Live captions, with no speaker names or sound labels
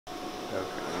Okay, let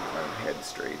me try to head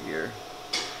straight here.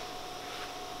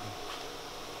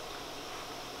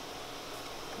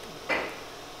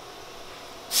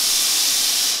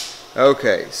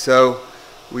 Okay, so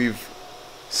we've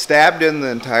stabbed in the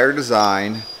entire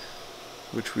design,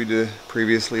 which we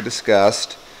previously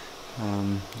discussed.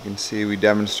 You can see we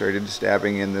demonstrated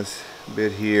stabbing in this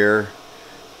bit here,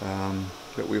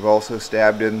 but we've also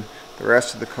stabbed in the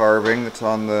rest of the carving that's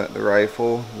on the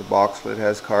rifle. The box lid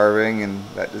has carving, and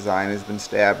that design has been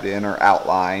stabbed in or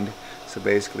outlined. So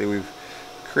basically we've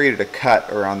created a cut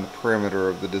around the perimeter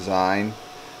of the design.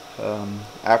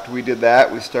 After we did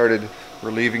that, we started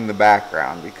relieving the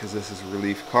background, because this is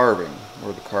relief carving,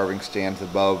 where the carving stands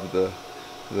above the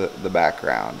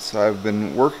background. So I've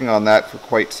been working on that for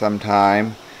quite some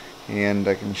time, and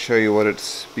I can show you what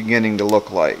it's beginning to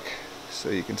look like. So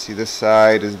you can see this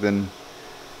side has been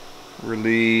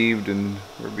relieved, and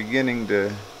we're beginning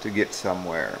to get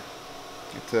somewhere.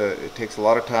 It takes a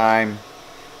lot of time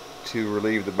to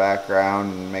relieve the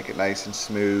background and make it nice and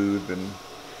smooth and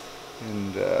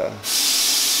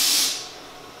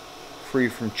free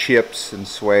from chips and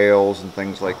swales and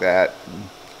things like that.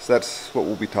 So that's what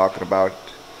we'll be talking about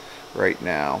right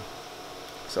now.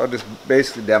 So I'll just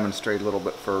basically demonstrate a little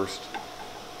bit first.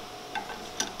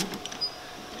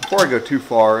 Before I go too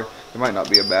far, it might not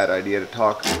be a bad idea to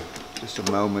talk just a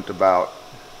moment about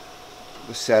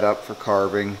the setup for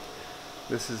carving.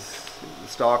 This is the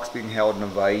stock's being held in a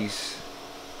vise,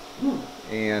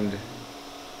 and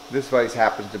this vise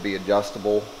happens to be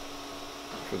adjustable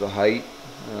for the height.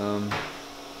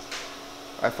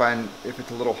 I find if it's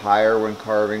a little higher when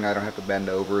carving, I don't have to bend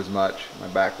over as much. My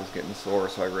back was getting sore,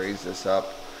 so I raised this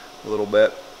up a little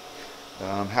bit.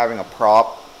 Having a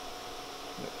prop,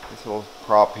 this little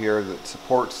prop here that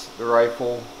supports the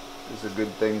rifle, is a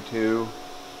good thing too.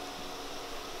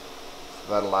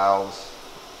 So that allows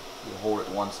you to hold it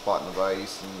in one spot in the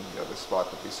vise and the other spot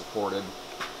to be supported.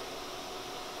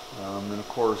 And of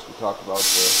course we talked about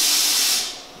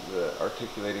the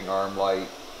articulating arm light,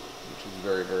 which is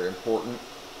very, very important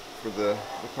for the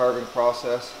carving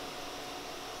process.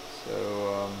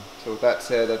 So with that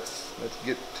said, let's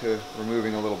get to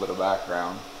removing a little bit of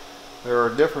background. There are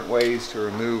different ways to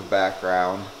remove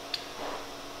background.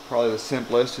 Probably the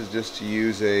simplest is just to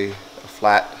use a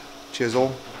flat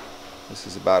chisel. This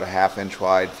is about a 1/2 inch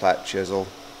wide flat chisel.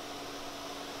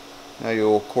 Now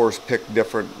you'll of course pick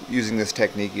different, using this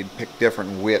technique, you'd pick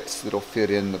different widths that'll fit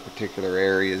in the particular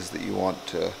areas that you want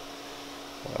to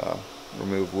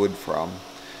remove wood from.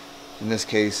 In this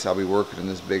case I'll be working in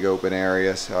this big open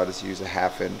area, so I'll just use a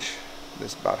 1/2 inch,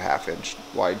 this about 1/2 inch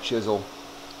wide chisel.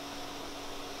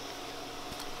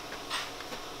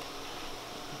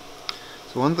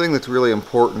 So one thing that's really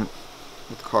important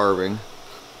with carving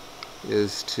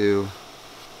is to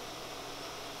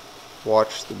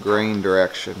watch the grain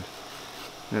direction.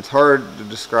 And it's hard to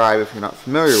describe if you're not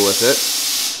familiar with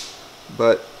it,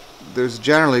 but there's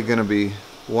generally going to be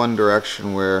one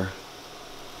direction where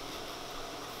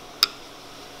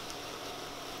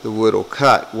the wood will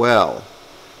cut well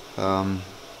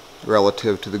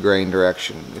relative to the grain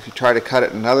direction. If you try to cut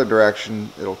it in another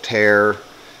direction, it'll tear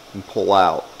and pull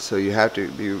out. So you have to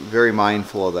be very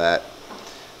mindful of that.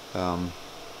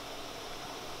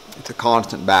 It's a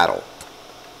constant battle.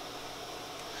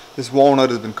 This walnut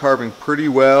has been carving pretty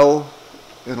well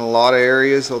in a lot of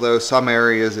areas, although some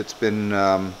areas it's been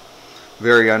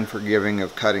very unforgiving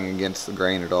of cutting against the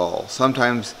grain at all.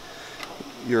 Sometimes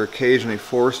you're occasionally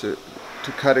forced to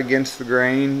cut against the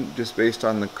grain just based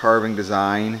on the carving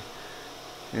design,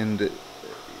 and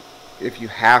if you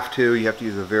have to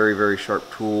use a very, very sharp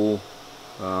tool,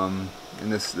 and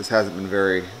this hasn't been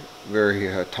very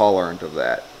tolerant of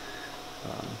that.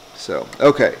 So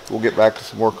okay, we'll get back to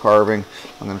some more carving.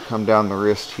 I'm going to come down the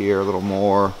wrist here a little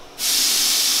more.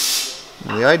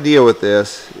 And the idea with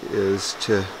this is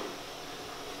to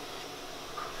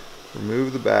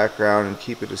remove the background and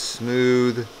keep it as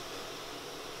smooth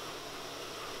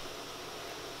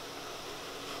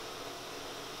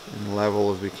and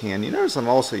level as we can. You notice I'm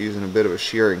also using a bit of a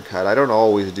shearing cut. I don't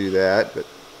always do that, but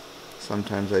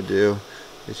sometimes I do.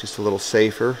 It's just a little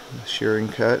safer, a shearing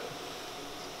cut.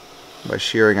 By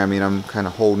shearing I mean I'm kind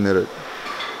of holding it at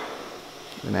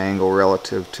an angle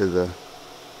relative to the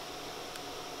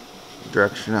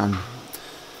direction I'm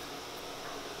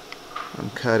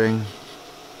cutting.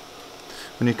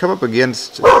 When you come up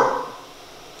against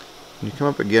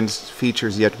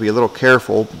features, you have to be a little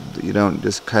careful that you don't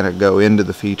just kind of go into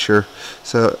the feature.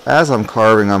 So as I'm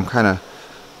carving, I'm kind of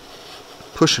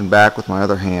pushing back with my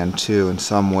other hand too in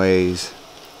some ways.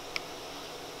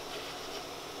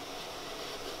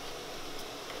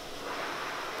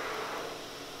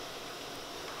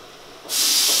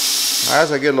 As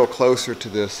I get a little closer to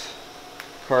this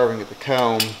carving at the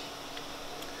comb,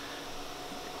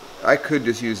 I could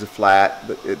just use a flat,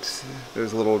 but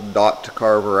there's a little dot to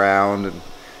carve around and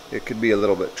it could be a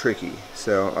little bit tricky.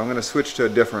 So I'm going to switch to a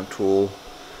different tool,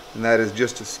 and that is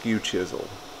just a skew chisel.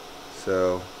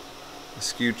 So a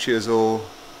skew chisel,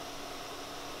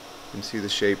 you can see the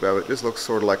shape of it, just looks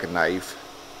sort of like a knife.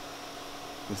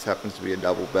 This happens to be a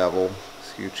double bevel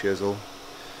skew chisel.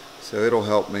 So it'll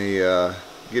help me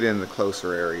get in the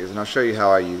closer areas, and I'll show you how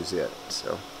I use it.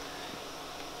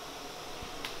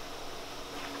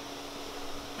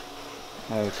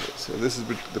 Okay, so this is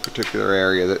the particular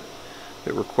area that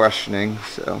we're questioning.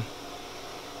 So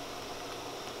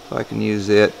I can use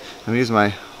it. I'm using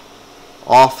my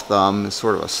off thumb as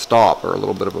sort of a stop or a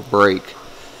little bit of a break,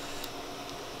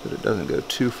 but it doesn't go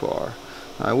too far.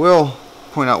 I will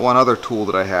point out one other tool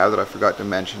that I have that I forgot to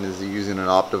mention is using an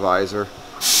optivisor.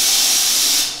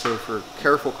 So for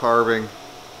careful carving,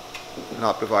 an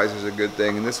optivisor is a good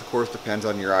thing, and this of course depends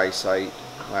on your eyesight.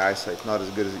 My eyesight's not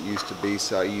as good as it used to be,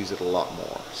 so I use it a lot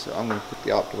more. So I'm going to put the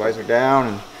optivisor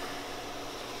down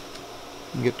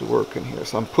and get to work in here.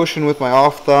 So I'm pushing with my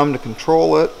off thumb to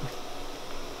control it.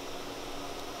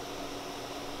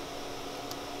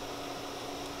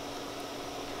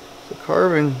 So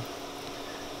carving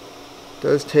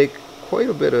does take quite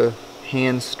a bit of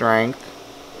hand strength.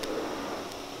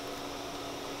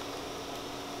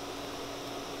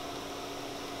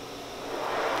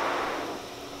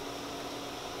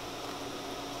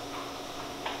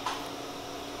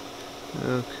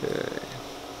 Okay,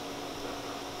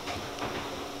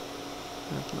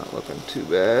 that's not looking too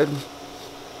bad.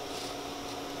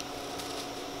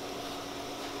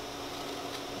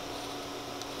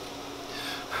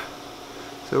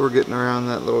 So we're getting around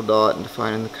that little dot and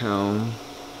defining the cone.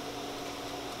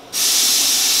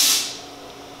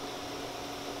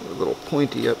 A little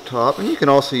pointy up top, and you can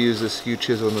also use this skew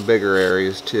chisel in the bigger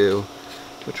areas too,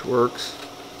 which works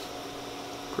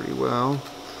pretty well.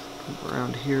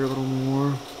 Around here a little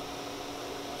more.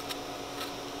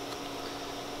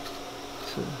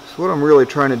 So what I'm really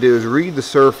trying to do is read the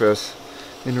surface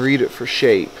and read it for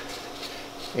shape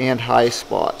and high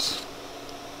spots,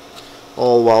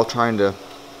 all while trying to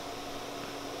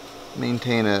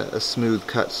maintain a smooth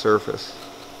cut surface.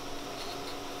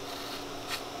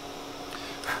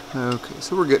 Okay,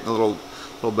 so we're getting a little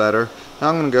better. Now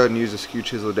I'm going to go ahead and use the skew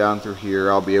chisel down through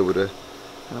here. I'll be able to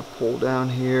kind of pull down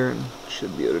here and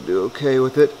should be able to do okay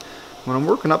with it. When I'm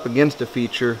working up against a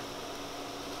feature,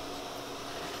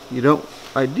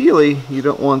 ideally you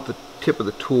don't want the tip of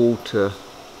the tool to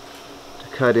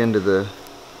cut into the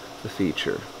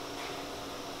feature.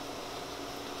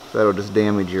 That'll just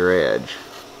damage your edge.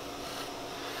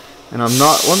 And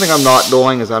one thing I'm not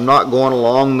doing is I'm not going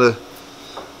along the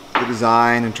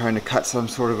design and trying to cut some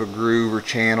sort of a groove or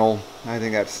channel. I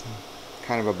think that's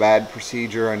kind of a bad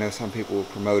procedure. I know some people have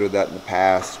promoted that in the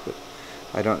past, but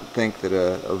I don't think that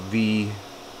a V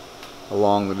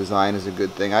along the design is a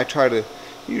good thing. I try to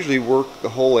usually work the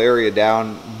whole area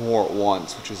down more at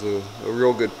once, which is a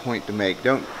real good point to make.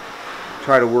 Don't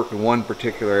try to work in one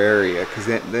particular area, because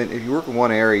then if you work in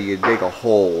one area you dig a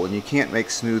hole, and you can't make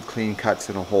smooth clean cuts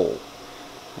in a hole.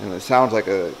 And it sounds like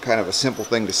a kind of a simple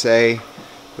thing to say,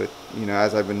 but you know,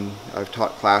 as I've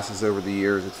taught classes over the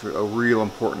years, it's a real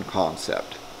important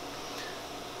concept.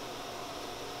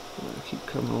 I'm gonna keep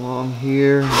coming along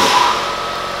here.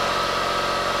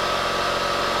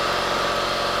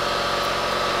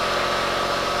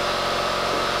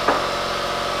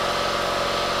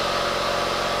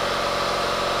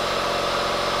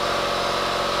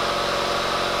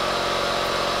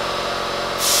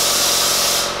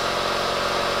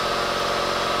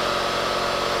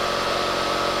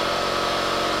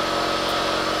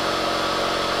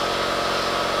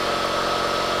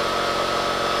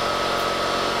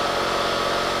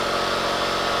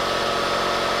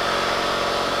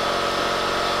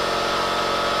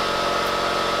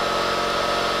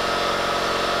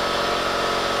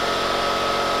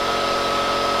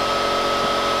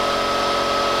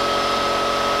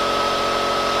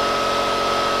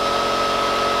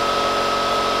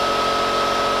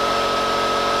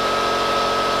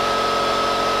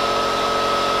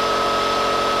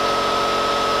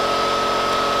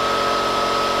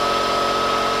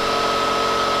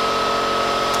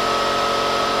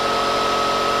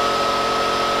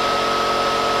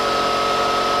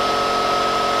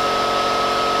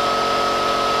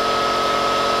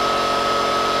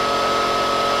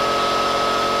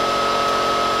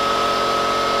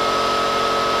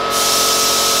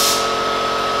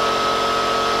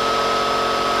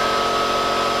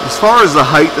 As far as the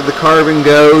height of the carving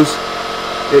goes,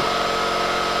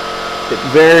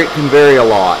 can vary a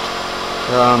lot.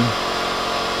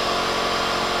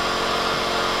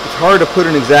 It's hard to put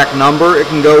an exact number. It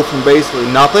can go from basically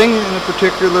nothing in a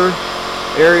particular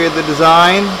area of the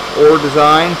design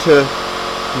to,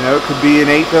 you know, it could be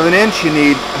 1/8 of an inch you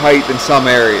need height in some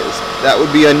areas. That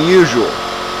would be unusual.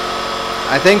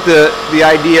 I think the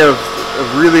idea of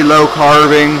really low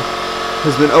carving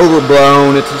has been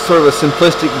overblown. It's a sort of a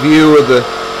simplistic view of the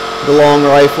long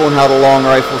rifle and how the long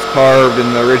rifle is carved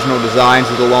in the original designs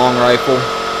of the long rifle.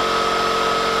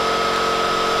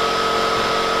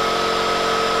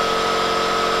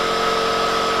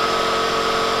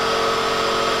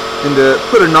 And to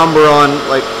put a number on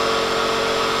like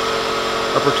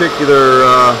a particular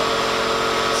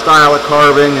style of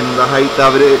carving and the height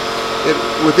of it,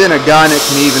 within a gun it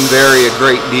can even vary a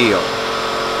great deal.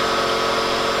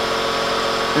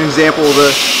 An example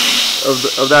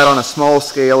of that on a small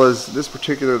scale is this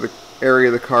particular area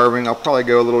of the carving. I'll probably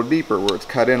go a little deeper where it's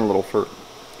cut in a little further.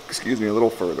 A little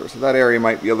further. So that area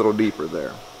might be a little deeper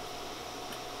there.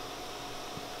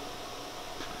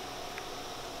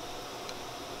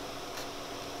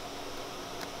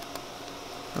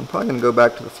 I'm probably going to go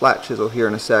back to the flat chisel here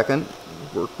in a second.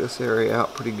 Work this area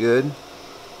out pretty good.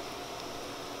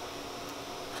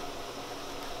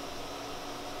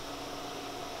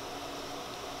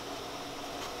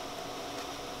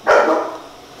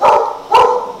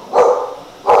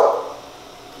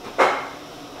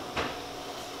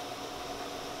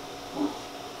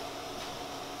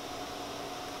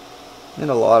 And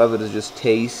a lot of it is just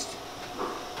taste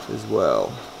as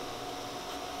well.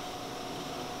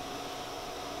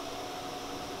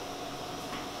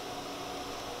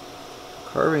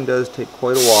 Carving does take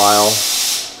quite a while.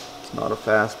 It's not a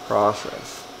fast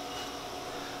process.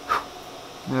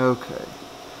 Okay,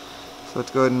 so let's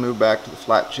go ahead and move back to the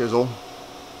flat chisel.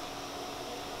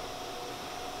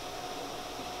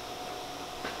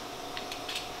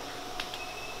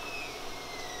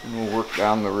 And we'll work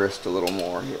down the wrist a little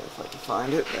more here if I can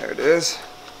find it. There it is.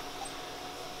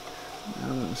 Now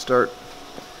I'm going to start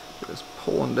just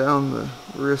pulling down the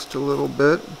wrist a little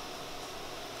bit.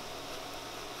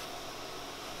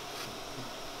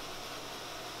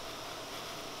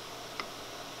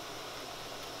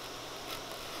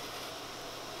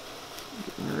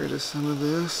 Getting rid of some of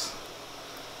this.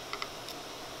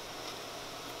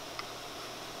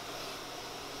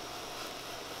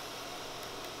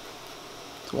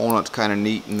 Walnut's kind of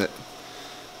neat in that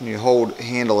when you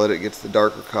handle it, it gets the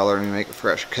darker color, and you make a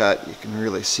fresh cut, you can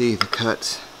really see the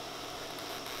cuts.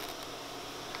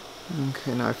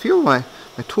 Okay, now I feel my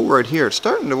tool right here, it's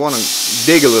starting to want to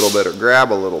dig a little bit or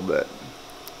grab a little bit.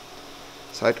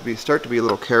 So I have to start to be a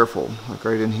little careful. Like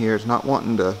right in here, it's not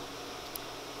wanting to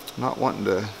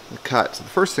cut. So the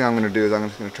first thing I'm going to do is I'm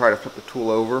just going to try to flip the tool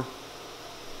over.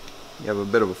 You have a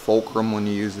bit of a fulcrum when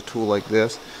you use a tool like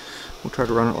this. We'll try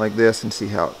to run it like this and see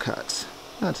how it cuts.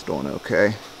 That's doing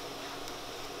okay.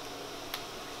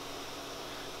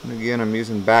 And again, I'm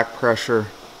using back pressure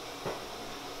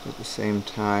at the same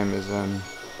time as I'm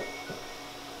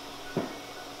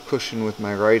pushing with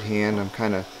my right hand. I'm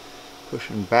kind of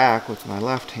pushing back with my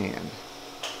left hand.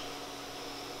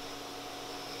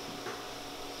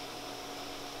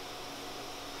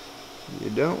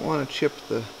 You don't want to chip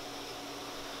the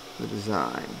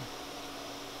design.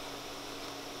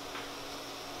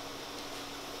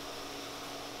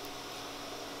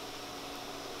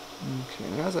 Okay,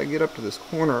 now as I get up to this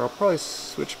corner, I'll probably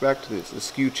switch back to the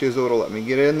skew chisel. It'll let me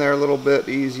get in there a little bit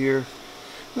easier.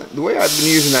 The way I've been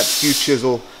using that skew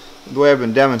chisel, the way I've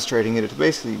been demonstrating it, it's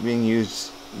basically being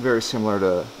used very similar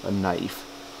to a knife.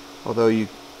 Although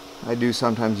I do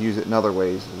sometimes use it in other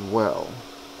ways as well.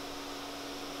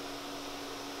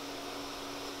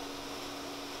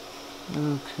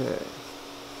 Okay,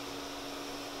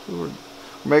 so we're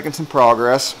making some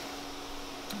progress.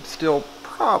 Still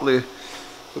probably,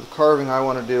 for the carving I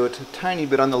want to do, it's a tiny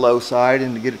bit on the low side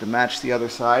and to get it to match the other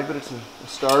side, but it's a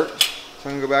start. So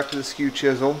I'm going to go back to the skew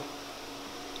chisel.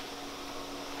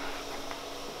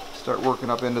 Start working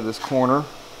up into this corner.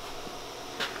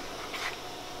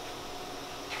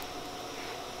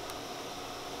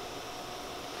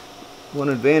 One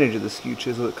advantage of the skew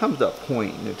chisel, it comes to a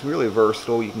point and it's really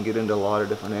versatile. You can get into a lot of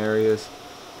different areas.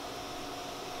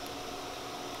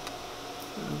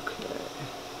 Okay.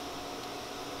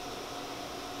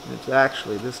 And it's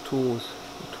actually, this tool is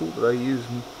the tool that I use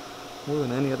more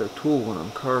than any other tool when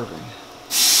I'm carving.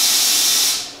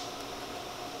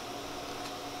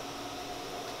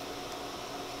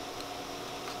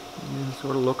 And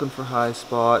sort of looking for high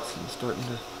spots and starting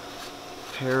to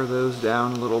pare those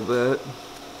down a little bit.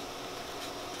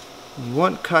 You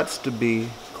want cuts to be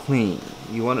clean.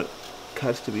 You want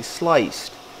cuts to be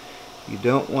sliced. You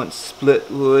don't want split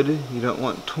wood, you don't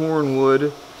want torn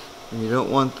wood, and you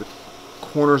don't want the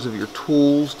corners of your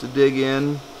tools to dig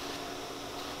in.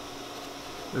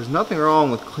 There's nothing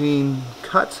wrong with clean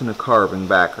cuts in a carving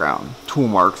background. Tool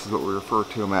marks is what we refer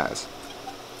to them as.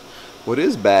 What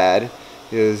is bad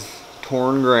is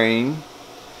torn grain.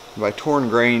 And by torn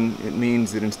grain, it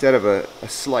means that instead of a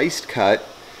sliced cut,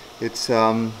 it's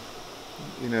a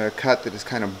cut that is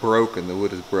kind of broken. The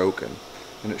wood is broken,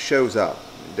 and it shows up.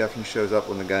 It definitely shows up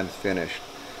when the gun's finished.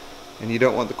 And you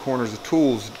don't want the corners of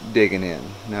tools digging in.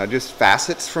 Now, just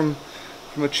facets from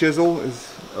a chisel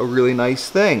is a really nice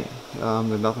thing.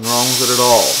 There's nothing wrong with it at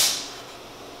all.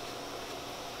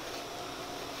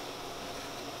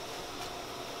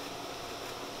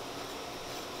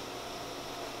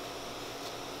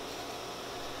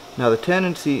 Now, the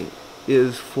tendency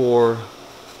is for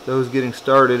those getting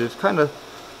started, it's kind of,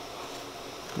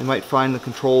 they might find the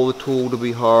control of the tool to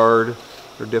be hard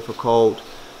or difficult,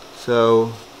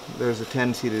 so there's a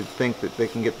tendency to think that they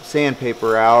can get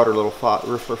sandpaper out or little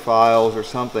Riffler files or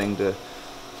something to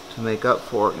make up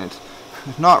for it, and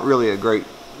it's not really a great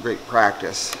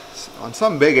practice. On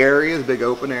some big areas, big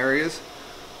open areas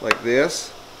like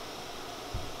this,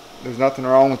 there's nothing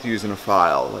wrong with using a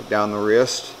file. Like down the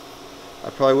wrist, I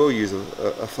probably will use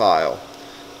a file,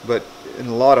 but in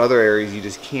a lot of other areas you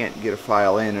just can't get a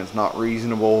file in, and it's not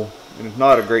reasonable, and it's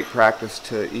not a great practice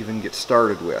to even get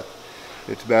started with.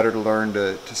 It's better to learn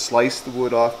to slice the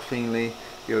wood off cleanly,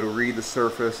 be able to read the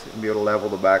surface, and be able to level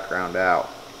the background out.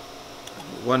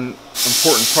 One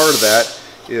important part of that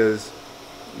is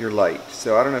your light.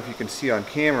 So I don't know if you can see on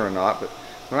camera or not, but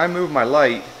when I move my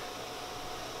light,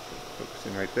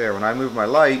 focusing right there, when I move my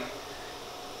light,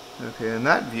 okay, in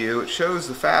that view, it shows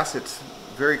the facets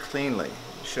very cleanly.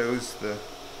 It shows the,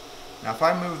 now if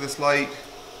I move this light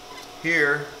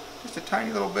here, just a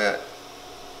tiny little bit,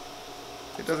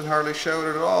 it doesn't hardly show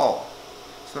it at all.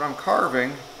 So when I'm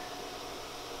carving,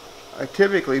 I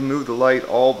typically move the light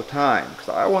all the time because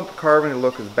I want the carving to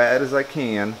look as bad as I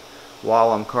can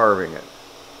while I'm carving it.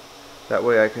 That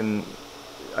way I can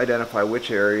identify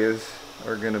which areas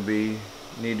are going to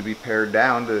need to be pared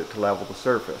down to level the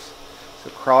surface. So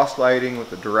cross lighting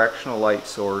with a directional light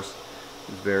source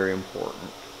is very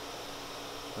important.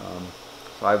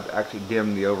 So I've actually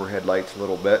dimmed the overhead lights a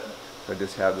little bit. So I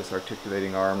just have this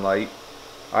articulating arm light.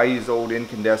 I use old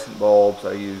incandescent bulbs.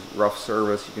 I use rough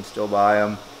service. You can still buy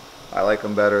them. I like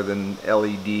them better than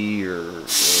LED or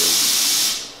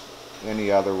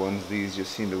any other ones. These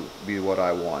just seem to be what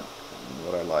I want and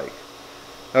what I like.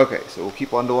 Okay, so we'll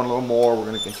keep on doing a little more. We're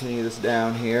going to continue this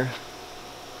down here.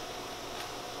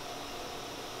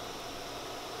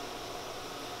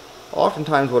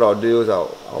 Oftentimes what I'll do is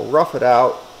I'll rough it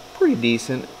out pretty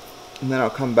decent, and then I'll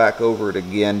come back over it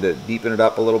again to deepen it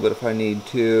up a little bit if I need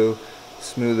to,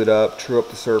 smooth it up, true up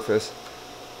the surface.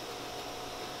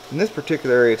 In this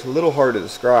particular area it's a little hard to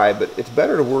describe, but it's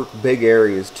better to work big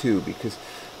areas too, because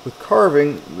with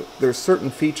carving there's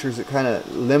certain features that kind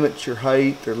of limit your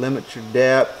height or limit your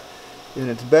depth, and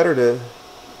it's better to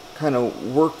kind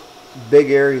of work big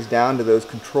areas down to those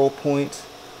control points,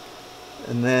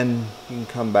 and then you can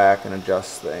come back and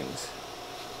adjust things.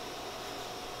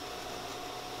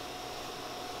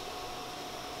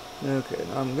 Okay,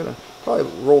 now I'm going to probably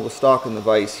roll the stock in the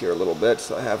vise here a little bit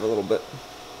so I have a little bit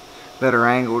better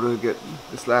angle to get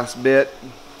this last bit.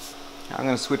 Now I'm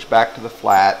going to switch back to the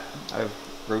flat. I've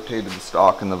rotated the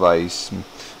stock in the vise and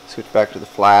switch back to the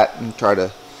flat and try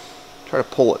to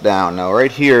pull it down. Now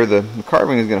right here the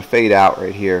carving is going to fade out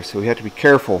right here, so we have to be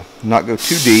careful not go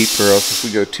too deep, or else if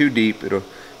we go too deep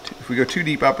if we go too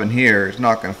deep up in here, it's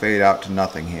not going to fade out to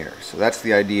nothing here. So that's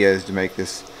the idea, is to make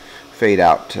this fade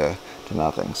out to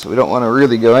nothing. So we don't want to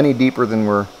really go any deeper than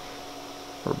we're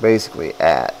basically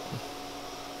at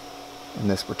in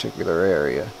this particular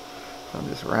area. So I'm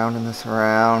just rounding this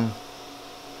around.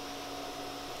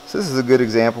 So this is a good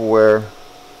example where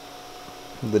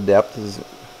the depth is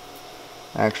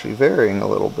actually varying a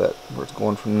little bit, where it's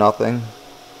going from nothing,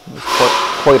 it's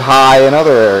quite high in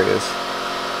other areas.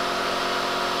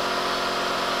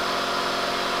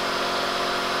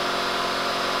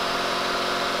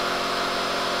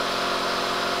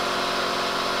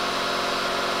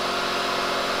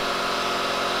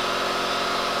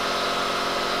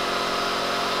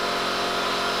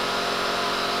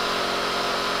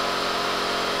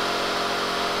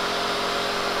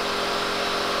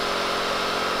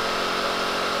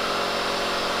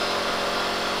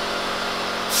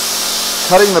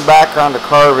 Cutting the background to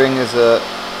carving is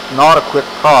not a quick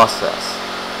process.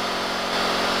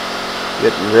 You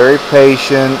have to be very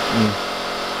patient and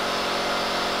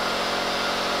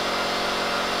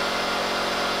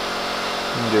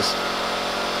And just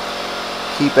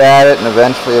keep at it and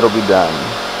eventually it'll be done.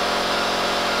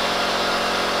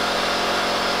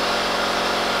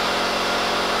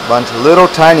 A bunch of little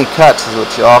tiny cuts is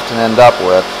what you often end up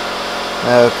with.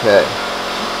 Okay.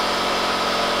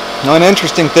 Now an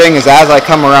interesting thing is as I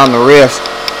come around the wrist,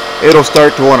 it'll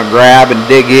start to want to grab and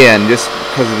dig in just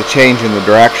because of the change in the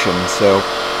direction. So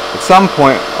at some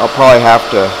point I'll probably have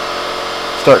to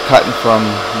start cutting from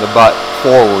the butt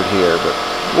forward here, but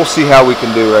we'll see how we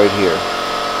can do right here.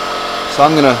 So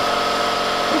I'm gonna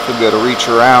hopefully be able to reach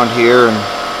around here and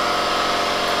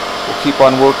we'll keep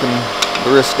on working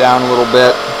the wrist down a little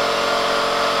bit.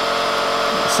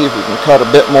 See if we can cut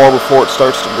a bit more before it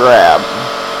starts to grab.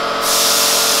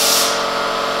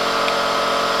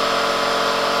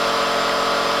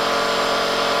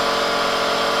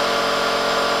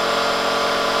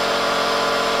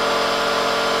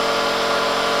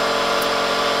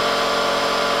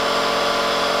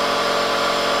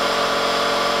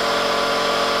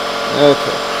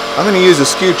 Okay, I'm going to use a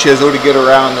skew chisel to get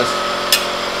around this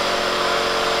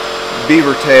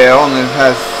beaver tail, and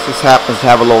this happens to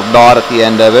have a little dot at the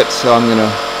end of it, so I'm going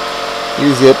to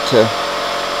use it to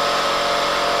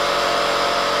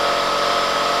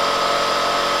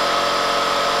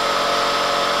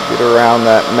get around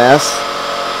that mess.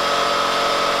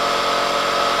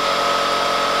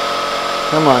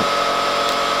 Come on.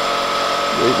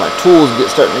 I believe my tools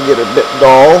starting to get a bit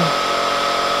dull.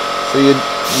 So you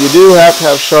do have to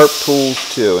have sharp tools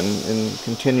too, and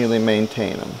continually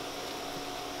maintain them.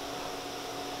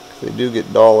 They do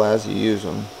get dull as you use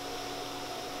them.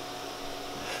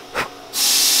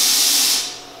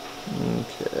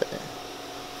 Okay,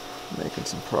 making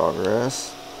some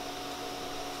progress.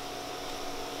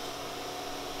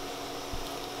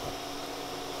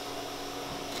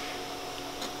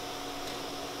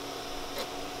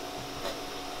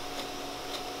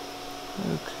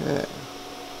 Okay.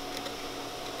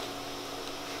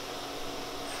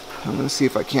 I'm going to see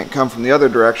if I can't come from the other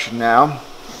direction now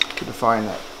to define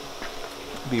that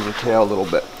beaver tail a little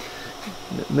bit.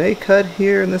 It may cut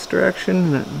here in this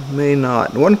direction, and it may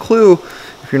not. One clue,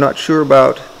 if you're not sure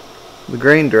about the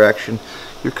grain direction,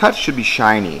 your cuts should be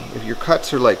shiny. If your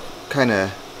cuts are like kind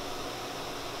of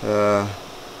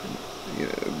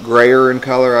grayer in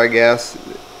color, I guess,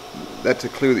 that's a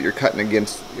clue that you're cutting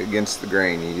against the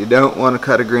grain. You don't want to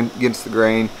cut against the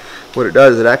grain. What it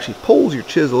does is it actually pulls your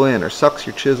chisel in, or sucks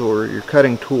your chisel or your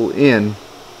cutting tool in,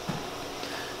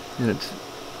 and it's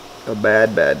a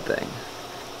bad thing.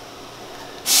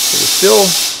 So we're still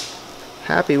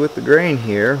happy with the grain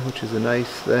here, which is a nice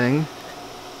thing.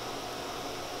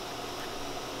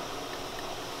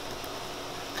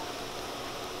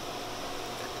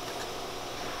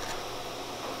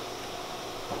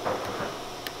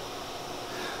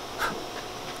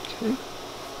 Okay.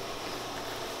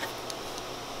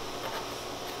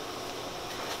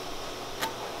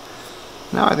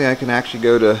 Now I think I can actually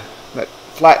go to that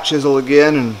flat chisel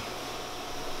again and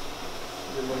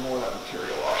get a little more of that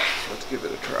material off. So let's give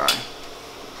it a try.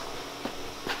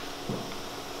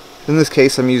 In this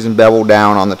case, I'm using bevel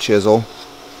down on the chisel.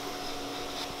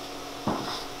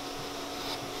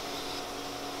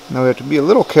 Now we have to be a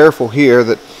little careful here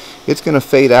that it's going to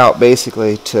fade out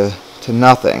basically to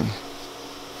nothing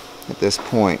at this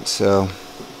point. So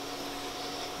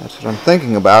that's what I'm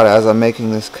thinking about as I'm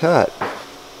making this cut.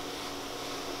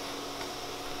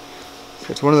 So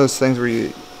it's one of those things where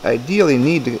you ideally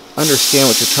need to understand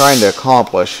what you're trying to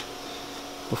accomplish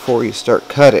before you start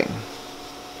cutting.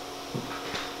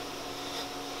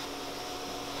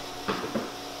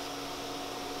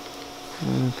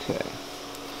 Okay,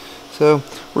 so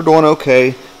we're doing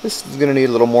okay. This is going to need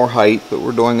a little more height, but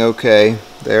we're doing okay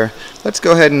there. Let's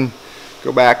go ahead and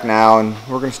go back now, and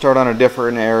we're going to start on a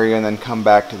different area and then come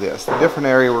back to this. The different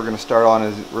area we're going to start on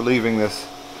is relieving this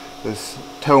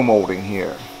toe molding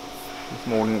here. This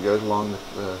molding that goes along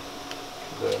the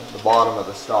bottom of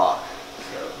the stock.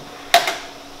 So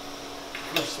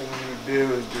first thing we're going to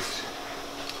do is just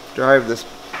drive this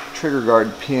trigger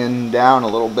guard pin down a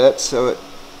little bit so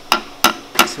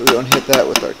we don't hit that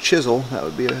with our chisel. That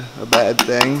would be a bad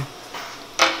thing.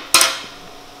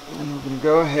 And we're going to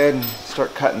go ahead and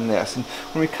start cutting this. And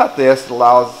when we cut this, it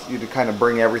allows you to kind of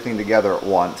bring everything together at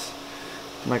once.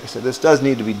 And like I said, this does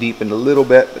need to be deepened a little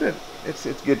bit, but it's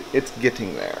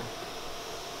getting there.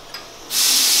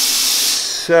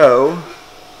 So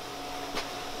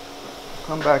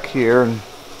come back here, and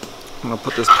I'm going to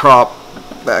put this prop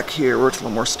back here where it's a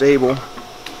little more stable.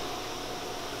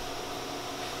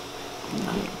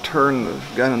 Turn the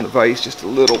gun and the vise just a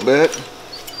little bit. Okay.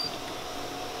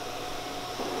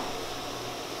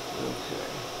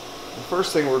 The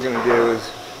first thing we're going to do is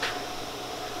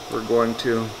we're going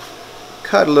to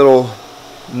cut a little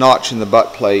notch in the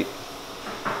butt plate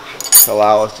to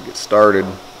allow us to get started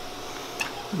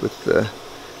with the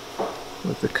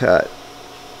cut.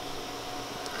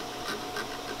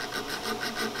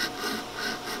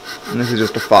 And this is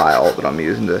just a file that I'm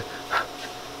using to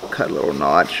cut a little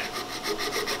notch.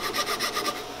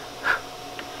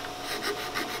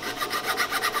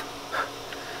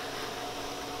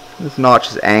 This notch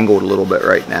is angled a little bit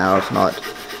right now. It's not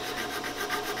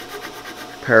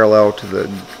parallel to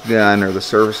the gun or the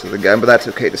surface of the gun, but that's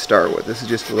okay to start with. This is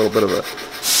just a little bit of a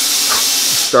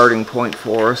starting point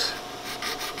for us.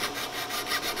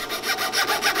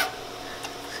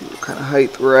 See what kind of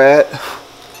height we're at.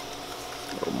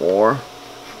 A little more.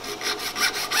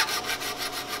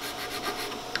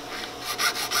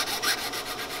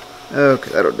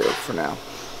 Okay, that'll do it for now.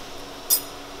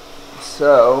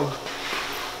 So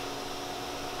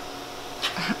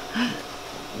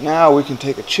now we can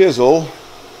take a chisel.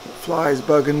 The fly's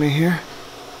bugging me here.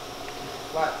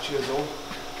 Flat chisel,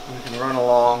 and we can run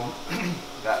along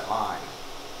that line.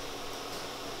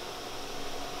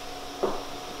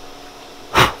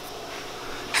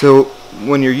 So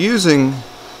when you're using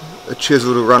a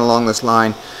chisel to run along this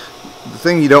line, the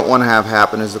thing you don't want to have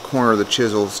happen is the corner of the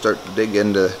chisel start to dig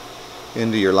into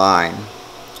your line.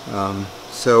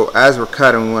 So as we're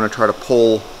cutting, we want to try to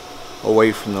pull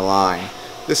away from the line.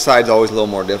 This side's always a little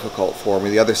more difficult for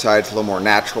me. The other side's a little more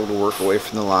natural to work away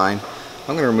from the line.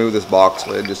 I'm going to remove this box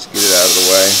lid just to get it out of the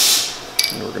way.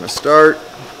 And we're going to start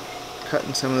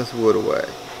cutting some of this wood away.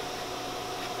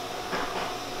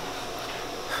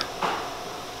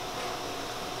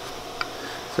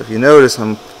 So if you notice,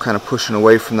 I'm kind of pushing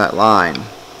away from that line.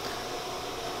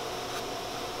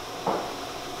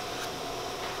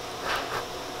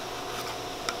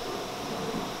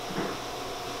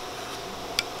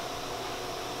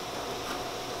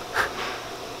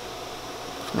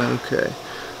 Okay,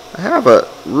 I have a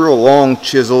real long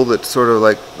chisel that's sort of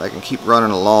like I can keep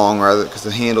running along rather because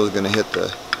the handle is going to hit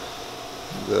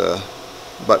the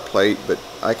butt plate, but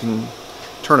I can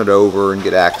turn it over and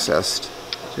get access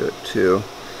to it too.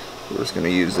 We're just going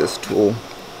to use this tool.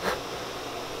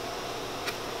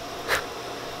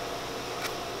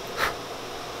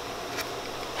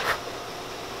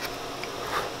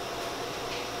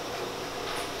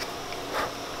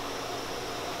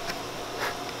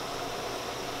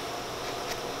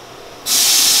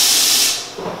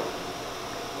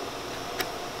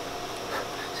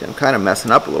 See, I'm kind of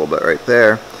messing up a little bit right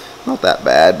there. Not that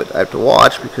bad, but I have to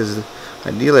watch because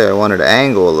ideally I wanted to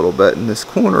angle a little bit, and this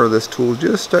corner of this tool is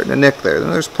just starting to nick there.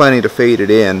 And there's plenty to fade it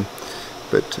in,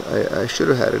 but I should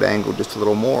have had it angled just a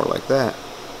little more like that.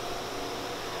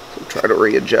 So try to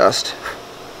readjust.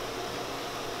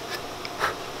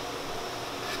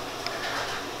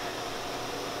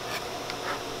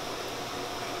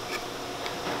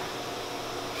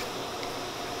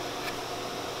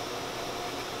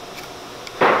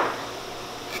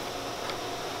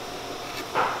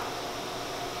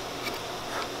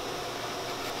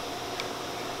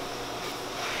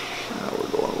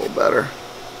 Better.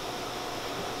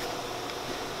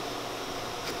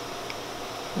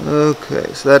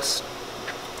 Okay, so that's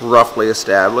roughly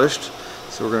established.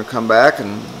 So we're going to come back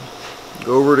and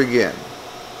go over it again.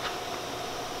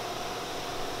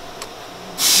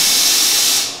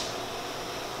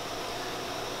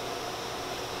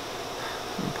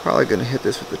 I'm probably going to hit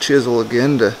this with the chisel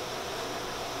again to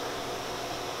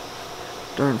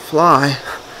darn fly.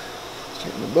 It's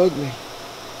starting to bug me.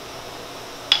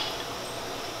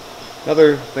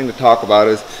 Another thing to talk about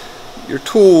is your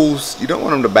tools. You don't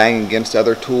want them to bang against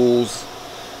other tools.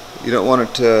 You don't want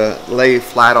it to lay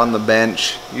flat on the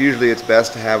bench. Usually it's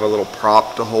best to have a little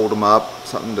prop to hold them up,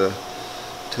 something to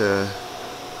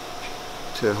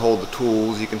hold the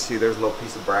tools. You can see there's a little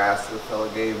piece of brass that the fellow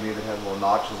gave me that has little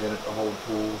notches in it to hold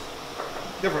tools.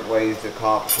 Different ways to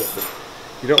accomplish it, but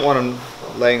you don't want them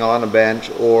laying on a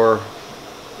bench or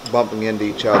bumping into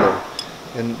each other.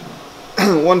 And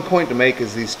one point to make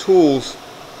is these tools,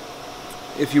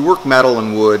 if you work metal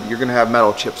and wood, you're going to have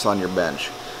metal chips on your bench.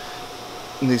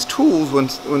 And these tools, when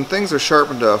things are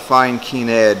sharpened to a fine, keen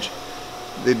edge,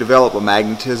 they develop a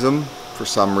magnetism for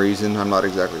some reason. I'm not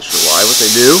exactly sure why, but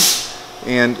they do.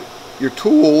 And your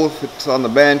tool, if it's on the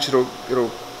bench,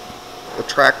 it'll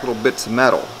attract little bits of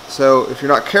metal. So if you're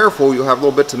not careful, you'll have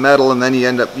little bits of metal, and then you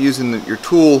end up using your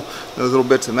tool. Those little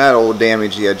bits of metal will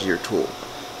damage the edge of your tool.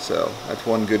 So that's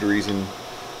one good reason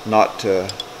not to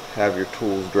have your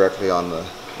tools directly on the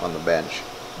bench.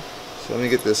 So let me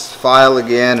get this file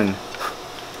again, and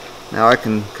now I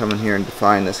can come in here and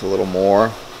define this a little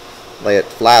more, lay it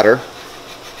flatter.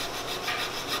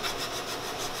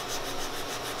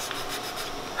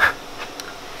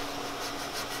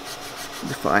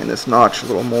 define this notch a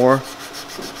little more.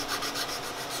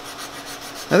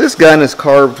 Now this gun is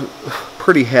carved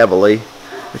pretty heavily.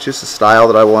 It's just a style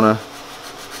that I want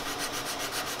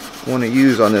to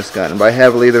use on this gun. And by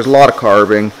heavily, there's a lot of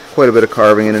carving, quite a bit of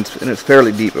carving, and it's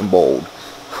fairly deep and bold.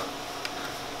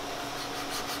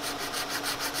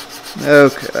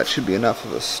 Okay, that should be enough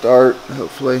of a start,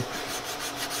 hopefully.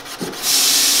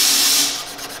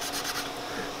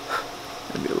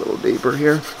 Maybe a little deeper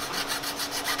here.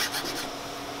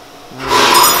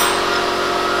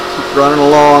 Keep running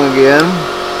along again.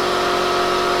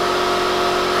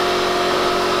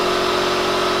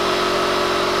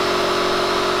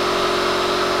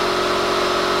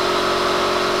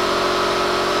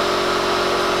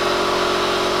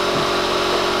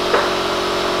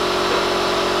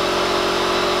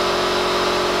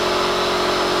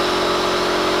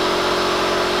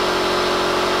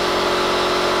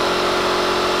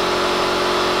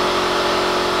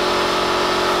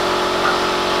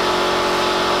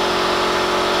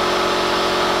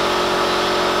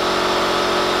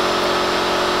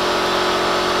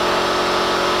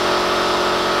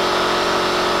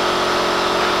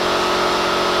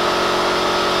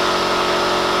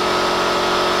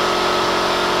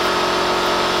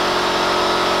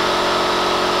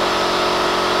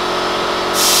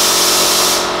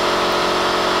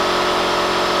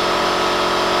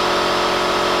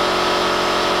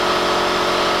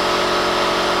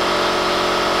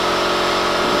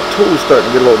 Tool's starting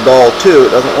to get a little dull too.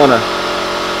 It doesn't want to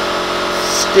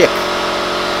stick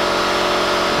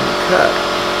and cut.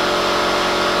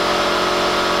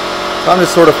 So I'm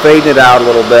just sort of fading it out a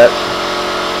little bit.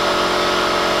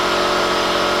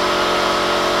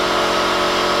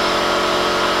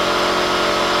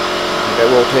 I think I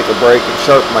will take a break and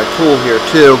sharpen my tool here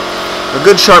too. A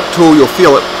good sharp tool, you'll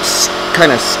feel it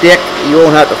kind of stick. You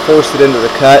won't have to force it into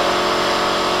the cut.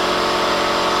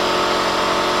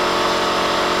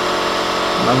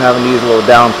 I'm having to use a little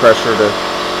down pressure to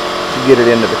get it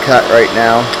into the cut right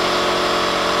now.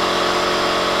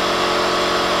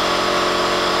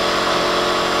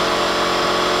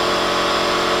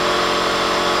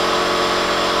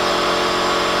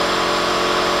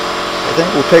 I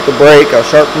think we'll take a break. I'll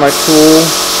sharpen my tool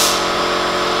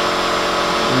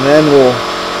and then we'll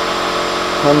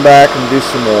come back and do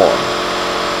some more.